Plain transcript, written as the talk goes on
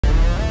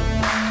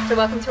So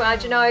welcome to our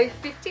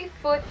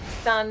 50-foot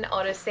Sun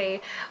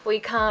Odyssey. We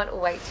can't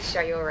wait to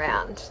show you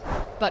around.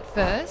 But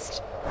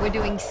first, we're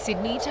doing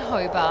Sydney to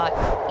Hobart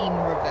in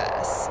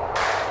reverse.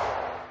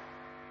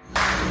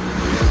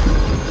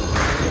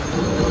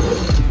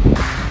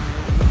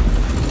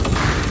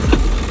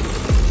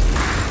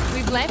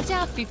 Left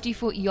our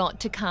 50-foot yacht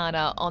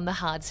Tucana on the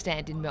hard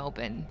stand in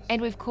Melbourne,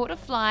 and we've caught a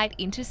flight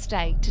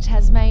interstate to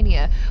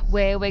Tasmania,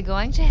 where we're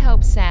going to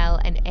help sail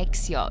an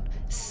X-Yacht,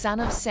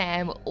 Son of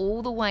Sam,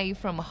 all the way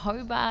from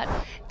Hobart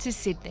to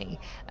Sydney,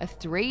 a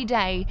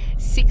 3-day,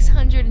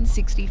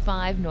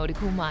 665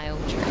 nautical mile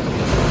trip.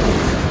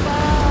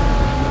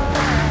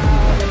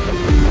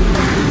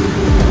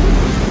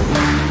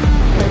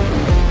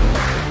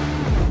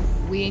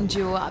 We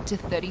endure up to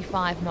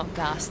 35 knot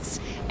gusts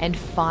and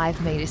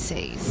 5 metre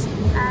seas.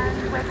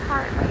 And we're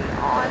currently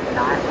on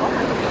night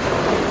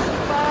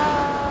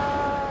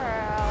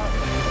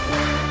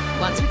 100.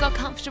 Once we got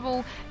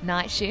comfortable,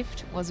 night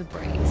shift was a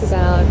breeze. It's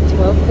about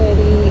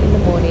 12:30 in the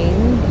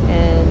morning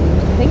and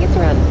I think it's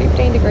around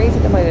 15 degrees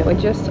at the moment. We're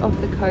just off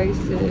the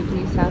coast of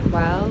New South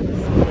Wales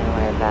and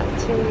we're about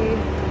to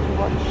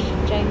watch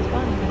James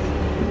Bond.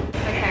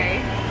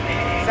 Okay,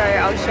 so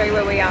I'll show you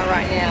where we are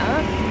right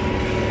now.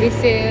 This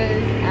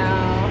is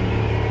our, I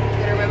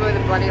gotta remember where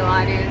the bloody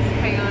light is,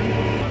 hang on.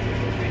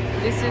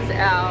 This is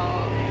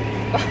our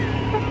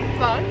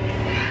bunk.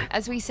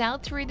 As we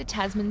sailed through the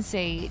Tasman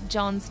Sea,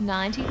 John's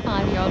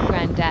 95-year-old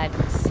granddad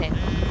sent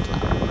his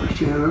love.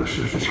 Kristina looks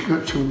like she's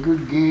got some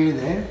good gear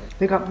there.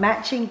 We've got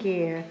matching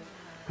gear.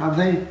 Have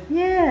they?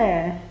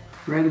 Yeah.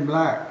 Red and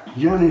black.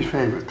 Johnny's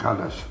favourite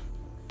colours.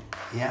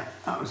 Yeah,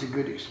 that was a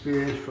good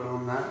experience for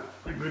him, that.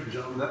 A good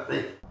job, that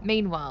day.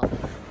 Meanwhile,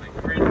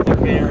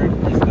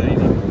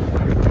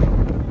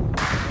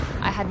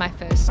 I had my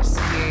first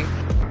stew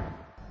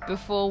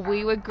before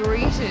we were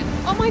greeted.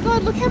 Oh my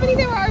god, look how many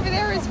there are over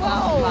there as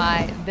well!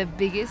 By the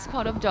biggest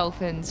pot of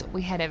dolphins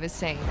we had ever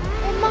seen.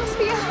 There must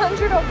be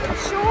 100 of them,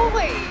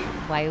 surely!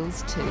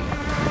 Whales too.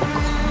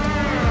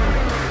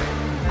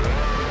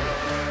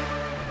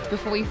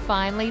 Before we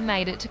finally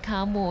made it to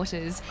calm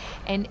waters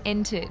and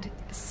entered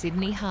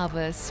Sydney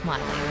Harbour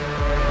smiling.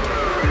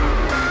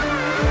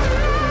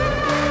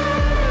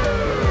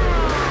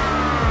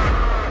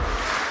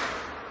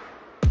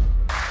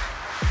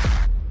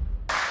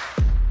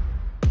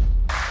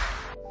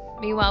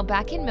 Meanwhile,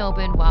 back in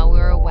Melbourne while we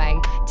were away,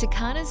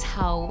 Tucana's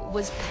hull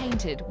was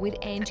painted with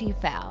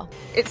anti-foul.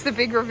 It's the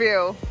big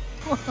reveal.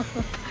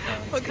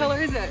 What colour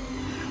is it?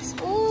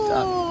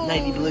 Ooh,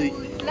 navy blue.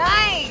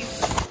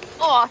 Nice!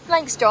 Oh,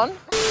 thanks, John.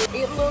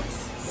 It looks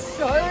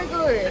so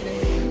good.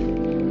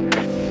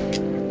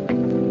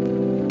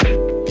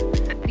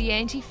 The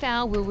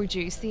anti-foul will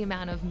reduce the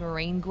amount of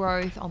marine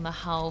growth on the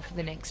hull for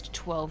the next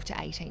 12 to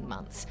 18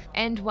 months.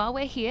 And while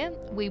we're here,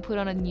 we put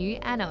on a new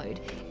anode.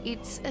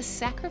 It's a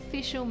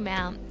sacrificial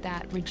mount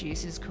that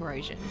reduces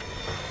corrosion.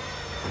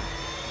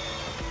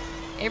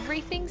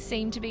 Everything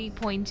seemed to be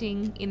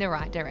pointing in the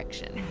right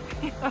direction.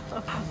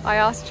 I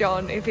asked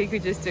John if he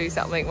could just do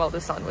something while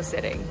the sun was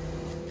setting.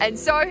 And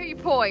so he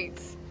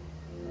points.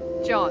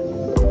 John.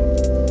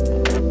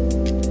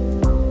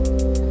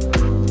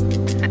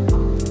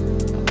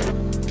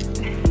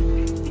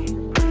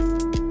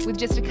 With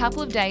just a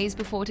couple of days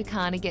before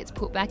Tucana gets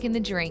put back in the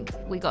drink,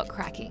 we got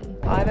cracking.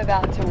 I'm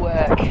about to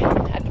work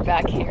at the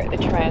back here at the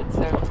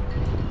transom.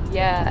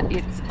 Yeah,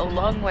 it's a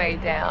long way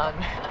down.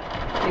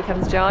 Here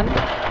comes John.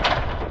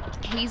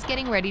 He's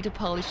getting ready to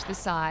polish the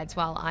sides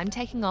while I'm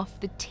taking off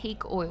the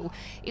teak oil.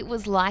 It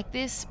was like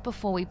this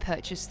before we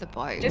purchased the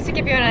boat. Just to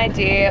give you an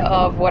idea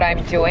of what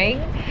I'm doing,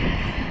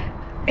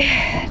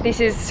 this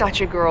is such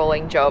a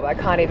grueling job. I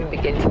can't even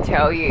begin to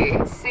tell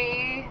you.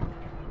 See,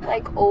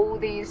 like all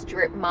these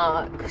drip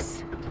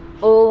marks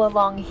all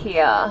along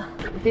here.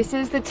 This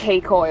is the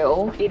teak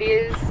oil. It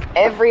is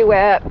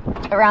everywhere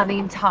around the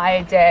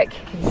entire deck.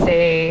 You can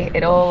see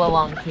it all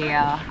along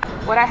here.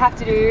 What I have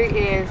to do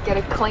is get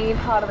a clean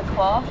part of the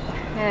cloth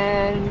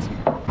and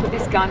put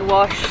this gun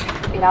wash.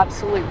 It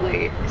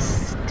absolutely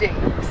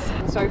stinks.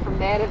 So from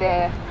there to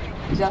there,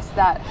 just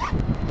that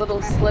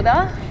little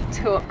slither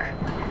took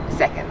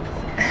seconds.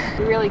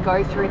 We really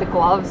go through the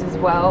gloves as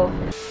well.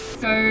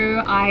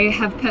 So I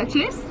have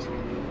purchased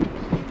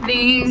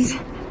these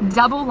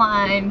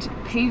double-lined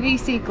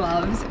PVC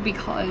gloves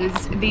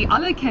because the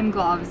other chem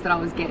gloves that I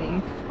was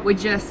getting were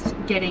just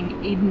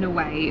getting eaten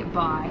away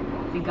by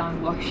the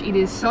gun wash. It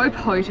is so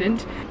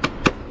potent.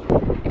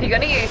 If you're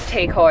going to use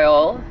teak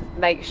oil,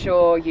 make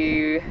sure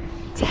you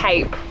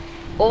tape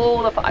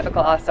all the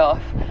fiberglass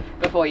off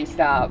before you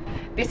start.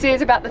 This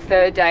is about the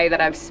 3rd day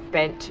that I've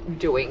spent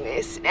doing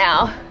this.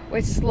 Now,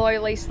 we're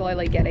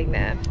slowly getting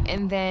there.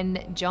 And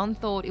then John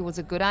thought it was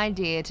a good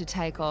idea to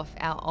take off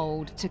our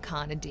old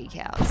Tucana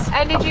decals.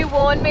 And did you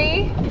warn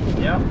me?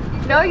 Yeah.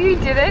 No, you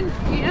didn't.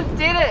 You just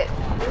did it.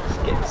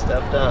 Just getting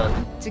stuff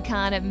done.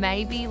 Tucana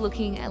may be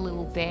looking a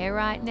little bare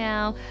right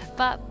now,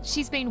 but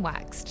she's been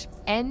waxed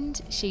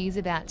and she's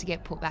about to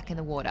get put back in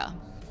the water.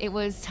 It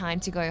was time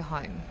to go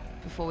home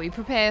before we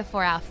prepare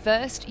for our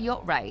first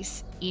yacht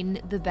race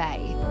in the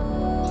bay.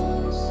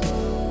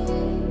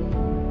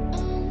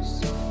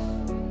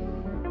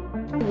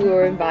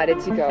 were invited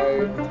to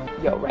go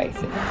yacht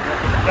racing.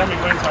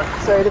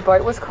 So the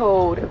boat was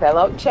called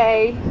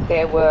Veloce.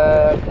 There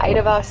were 8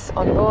 of us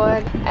on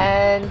board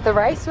and the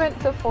race went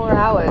for 4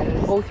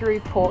 hours all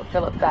through Port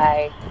Phillip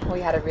Bay. We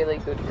had a really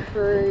good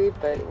crew,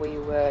 but we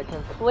were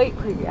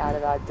completely out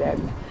of our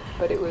depth.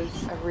 But it was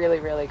a really,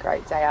 really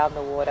great day out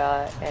on the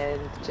water, and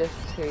just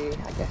to,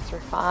 I guess,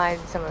 refine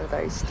some of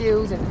those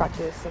skills and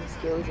practice some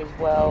skills as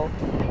well.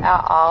 Our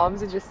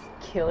arms are just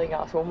killing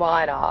us. Well,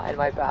 mine are, and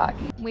my back.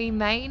 We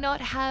may not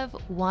have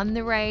won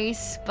the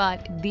race,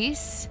 but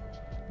this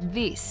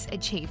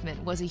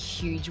achievement was a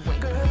huge win.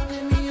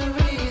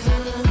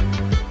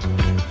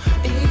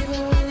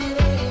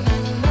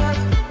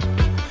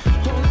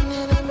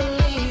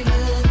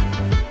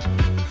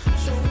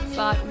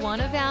 But one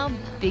of our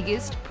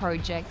biggest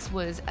projects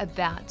was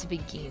about to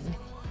begin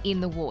in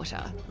the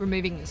water,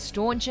 removing the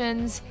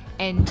stanchions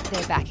and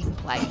their back in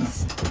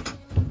place.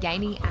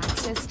 Gaining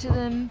access to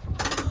them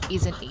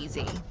isn't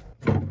easy.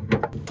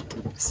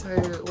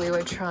 So we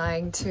were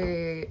trying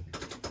to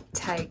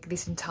take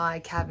this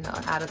entire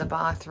cabinet out of the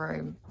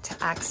bathroom to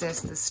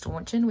access the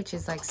stanchion, which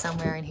is like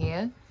somewhere in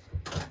here.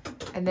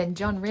 And then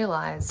John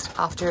realised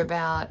after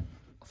about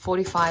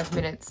 45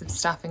 minutes of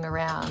stuffing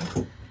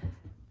around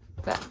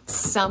that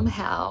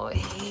somehow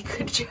he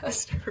could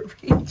just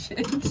reach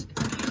it.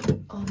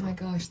 Oh my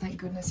gosh, thank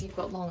goodness you've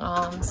got long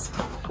arms.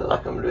 I feel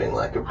like I'm doing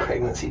like a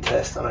pregnancy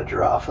test on a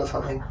giraffe or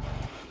something.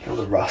 All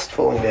the rust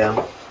falling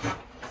down.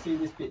 See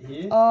this bit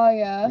here? Oh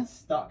yeah. It's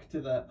stuck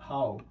to the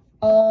hull.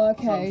 Oh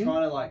okay. So I'm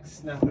trying to like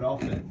snap it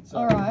off it. So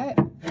alright.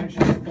 it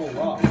should just fall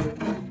off.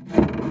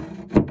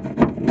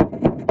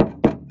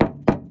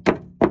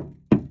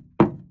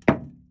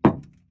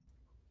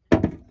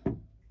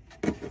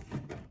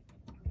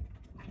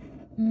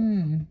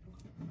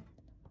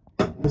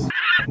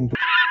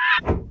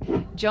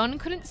 John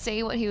couldn't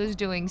see what he was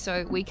doing,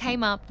 so we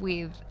came up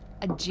with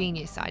a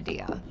genius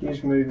idea. Can you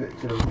just move it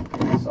to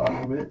the side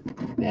a little bit?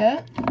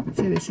 Yeah.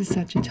 So this is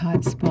such a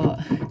tight spot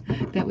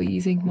that we're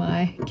using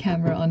my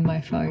camera on my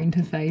phone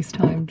to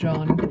FaceTime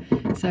John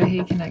so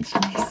he can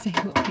actually see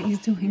what he's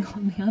doing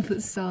on the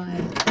other side.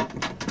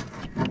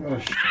 I've got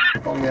a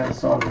on the other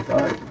side of the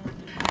boat.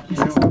 You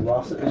see all the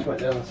rust that just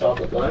went down the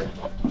side of the boat?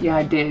 Yeah,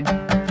 I did.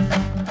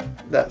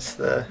 That's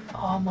the...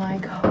 Oh my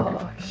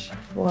gosh.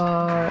 Whoa,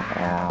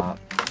 out.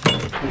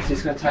 It's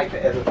just going to take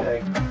forever,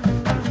 Peg.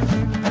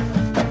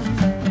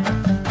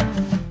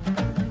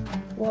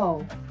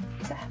 Whoa.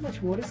 Is that how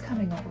much water's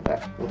coming off of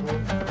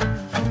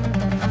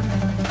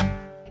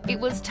it? It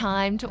was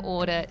time to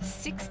order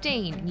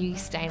 16 new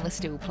stainless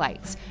steel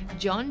plates.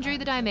 John drew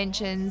the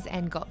dimensions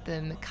and got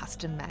them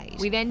custom made.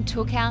 We then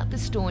took out the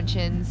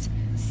stanchions,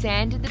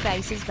 sanded the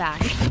bases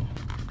back,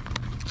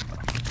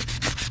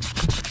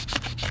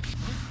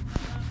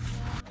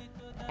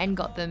 and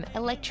got them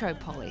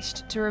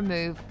electro-polished to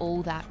remove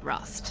all that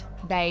rust.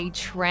 They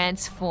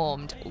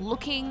transformed,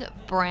 looking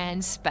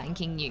brand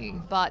spanking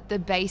new, but the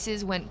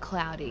bases went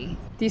cloudy.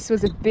 This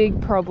was a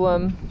big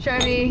problem. Show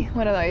me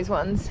one of those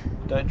ones.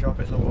 Don't drop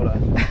it in the water.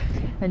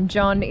 And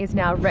John is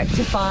now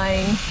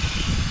rectifying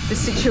the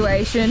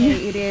situation.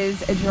 It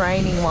is a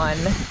draining one.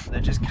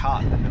 They're just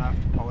cut and then I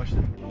have to polish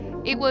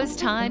them. It was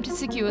time to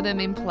secure them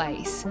in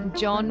place.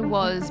 John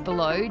was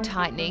below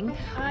tightening.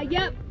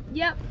 Yep,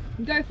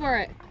 go for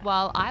it.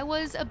 While I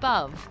was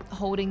above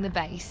holding the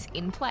base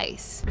in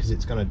place. Because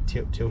it's going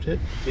to tilt it.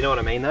 You know what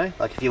I mean though?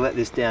 Like if you let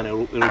this down,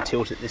 it'll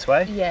tilt it this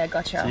way. Yeah,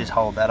 gotcha. So just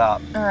hold that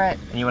up. All right.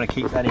 And you want to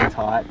keep that in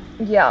tight.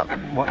 Yeah.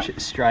 Watch it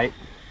straight.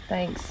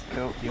 Thanks.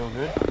 Cool, you're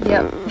good?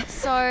 Yep.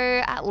 So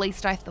at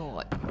least I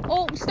thought.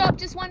 Oh, stop,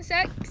 just one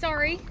sec,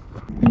 sorry.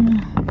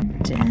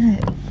 Damn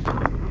it.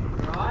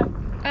 Right?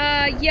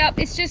 Yep,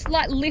 it's just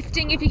like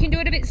lifting. If you can do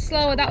it a bit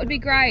slower, that would be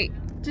great.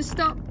 Just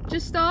stop,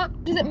 just stop.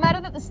 Does it matter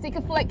that the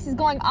sticker flex is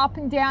going up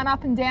and down,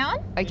 up and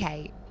down?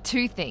 Okay,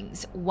 2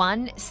 things.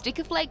 1,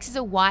 sticker flex is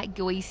a white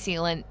gooey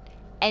sealant,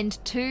 and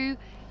 2,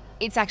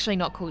 it's actually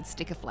not called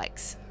sticker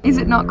flex. Is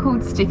it not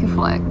called sticker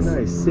flex?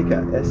 No,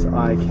 Sika,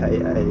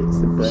 S-I-K-A,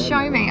 it's the brand.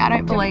 Show me, I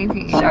don't believe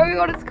you. Show me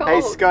what it's called.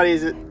 Hey Scotty,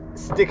 is it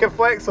sticker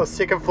flex or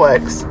Sika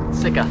flex?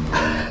 Sicker.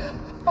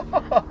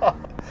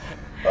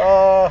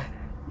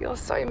 You're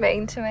so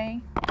mean to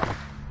me.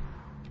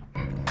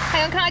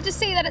 Hang on, can I just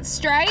see that it's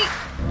straight?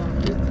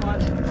 Just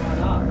tighten it right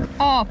up.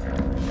 Oh.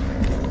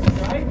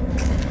 Straight?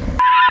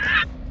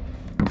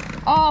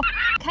 Oh,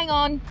 hang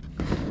on.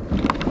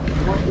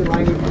 Watch your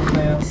language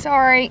now.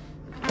 Sorry.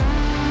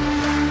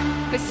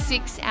 For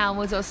 6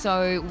 hours or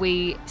so,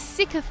 we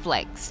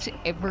sicker-flexed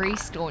every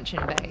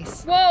stanchion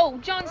base. Whoa,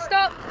 John,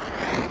 stop!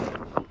 What's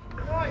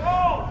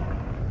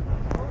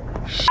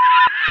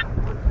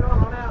going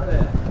on out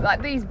there?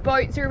 Like these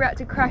boats are about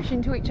to crash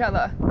into each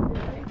other.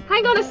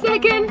 Hang on a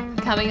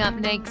second. Coming up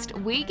next,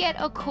 we get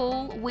a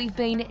call we've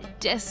been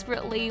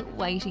desperately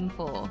waiting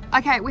for.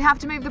 Okay, we have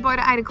to move the boat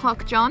at 8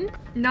 o'clock, John.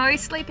 No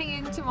sleeping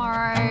in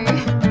tomorrow.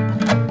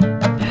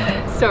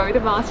 So the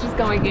master's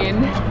going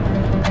in.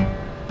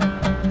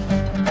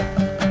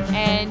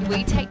 And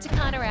we take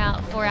Tucana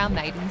out for our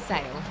maiden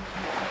sail.